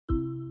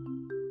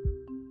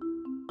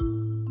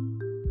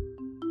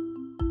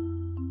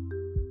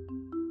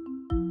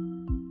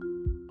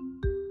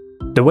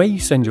The way you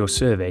send your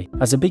survey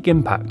has a big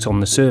impact on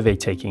the survey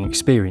taking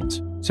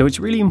experience, so it's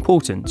really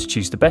important to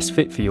choose the best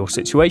fit for your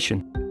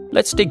situation.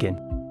 Let's dig in.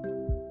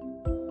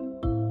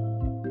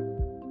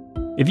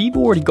 If you've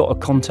already got a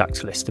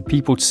contact list of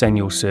people to send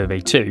your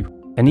survey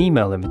to, an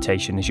email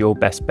invitation is your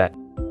best bet.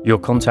 Your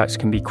contacts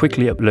can be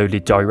quickly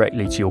uploaded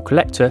directly to your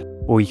collector,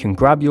 or you can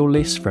grab your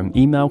list from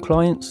email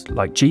clients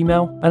like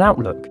Gmail and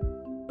Outlook.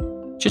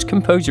 Just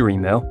compose your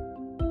email,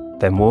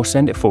 then we'll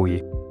send it for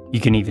you. You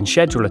can even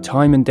schedule a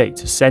time and date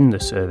to send the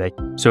survey,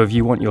 so if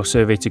you want your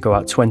survey to go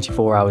out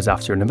 24 hours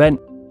after an event,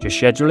 just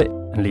schedule it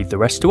and leave the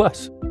rest to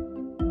us.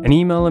 An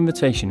email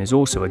invitation is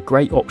also a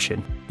great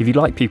option if you'd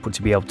like people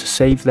to be able to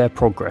save their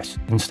progress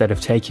instead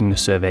of taking the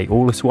survey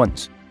all at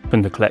once.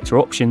 From the collector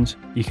options,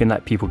 you can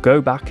let people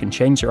go back and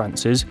change their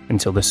answers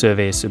until the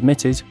survey is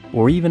submitted,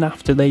 or even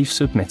after they've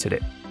submitted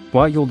it.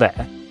 While you're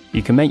there,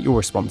 you can make your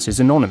responses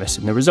anonymous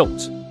in the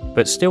results,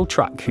 but still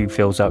track who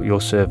fills out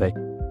your survey.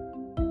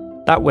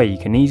 That way you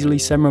can easily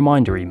send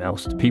reminder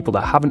emails to people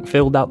that haven't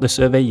filled out the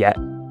survey yet,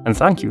 and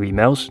thank you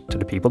emails to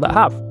the people that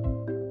have.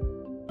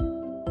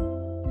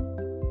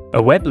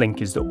 A web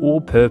link is the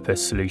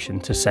all-purpose solution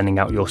to sending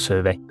out your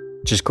survey.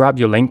 Just grab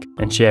your link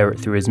and share it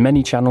through as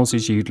many channels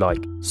as you'd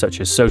like,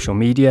 such as social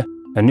media,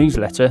 a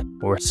newsletter,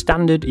 or a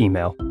standard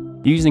email.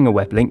 Using a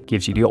web link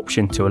gives you the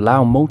option to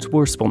allow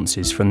multiple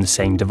responses from the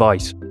same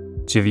device.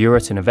 So if you're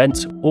at an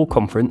event or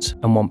conference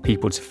and want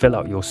people to fill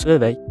out your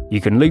survey,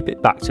 you can loop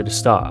it back to the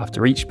start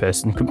after each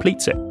person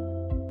completes it.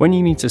 When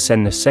you need to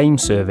send the same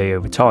survey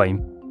over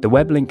time, the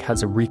web link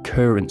has a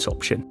recurrence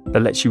option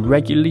that lets you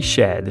regularly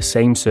share the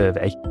same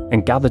survey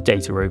and gather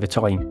data over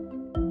time.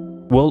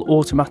 We'll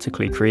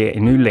automatically create a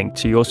new link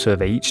to your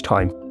survey each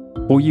time.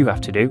 All you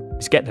have to do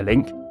is get the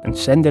link and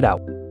send it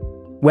out.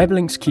 Web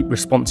links keep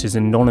responses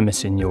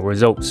anonymous in your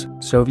results,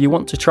 so if you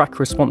want to track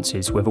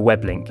responses with a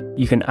web link,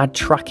 you can add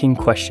tracking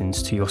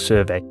questions to your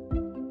survey.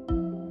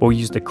 Or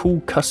use the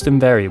cool custom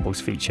variables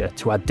feature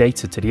to add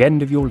data to the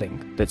end of your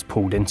link that's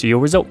pulled into your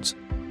results.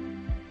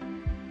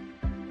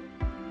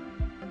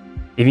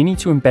 If you need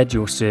to embed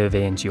your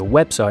survey into your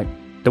website,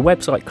 the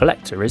website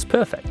collector is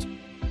perfect.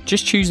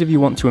 Just choose if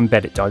you want to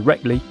embed it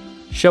directly,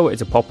 show it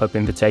as a pop-up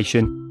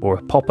invitation, or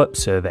a pop-up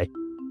survey.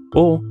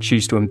 Or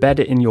choose to embed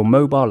it in your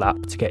mobile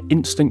app to get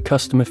instant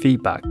customer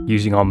feedback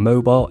using our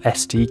mobile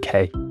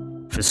SDK.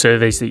 For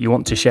surveys that you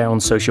want to share on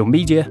social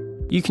media,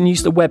 you can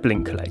use the web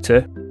link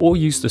collector or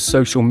use the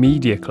social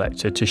media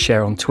collector to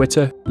share on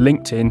Twitter,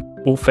 LinkedIn,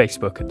 or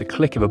Facebook at the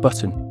click of a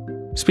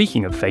button.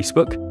 Speaking of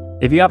Facebook,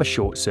 if you have a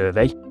short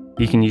survey,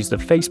 you can use the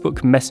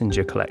Facebook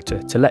Messenger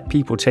collector to let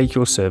people take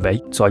your survey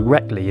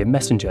directly in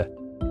Messenger.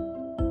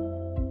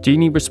 Do you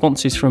need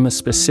responses from a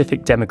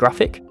specific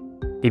demographic?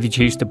 If you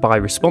choose to buy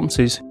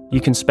responses, you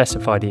can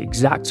specify the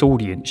exact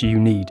audience you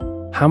need,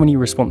 how many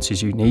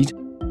responses you need,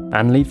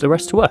 and leave the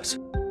rest to us.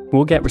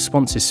 We'll get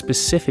responses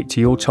specific to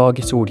your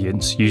target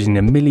audience using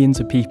the millions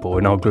of people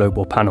in our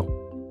global panel.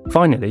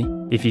 Finally,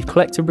 if you've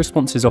collected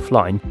responses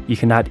offline, you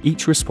can add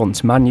each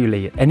response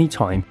manually at any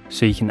time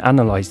so you can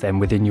analyse them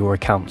within your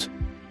account.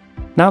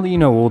 Now that you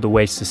know all the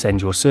ways to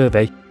send your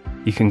survey,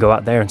 you can go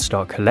out there and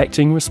start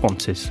collecting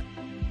responses.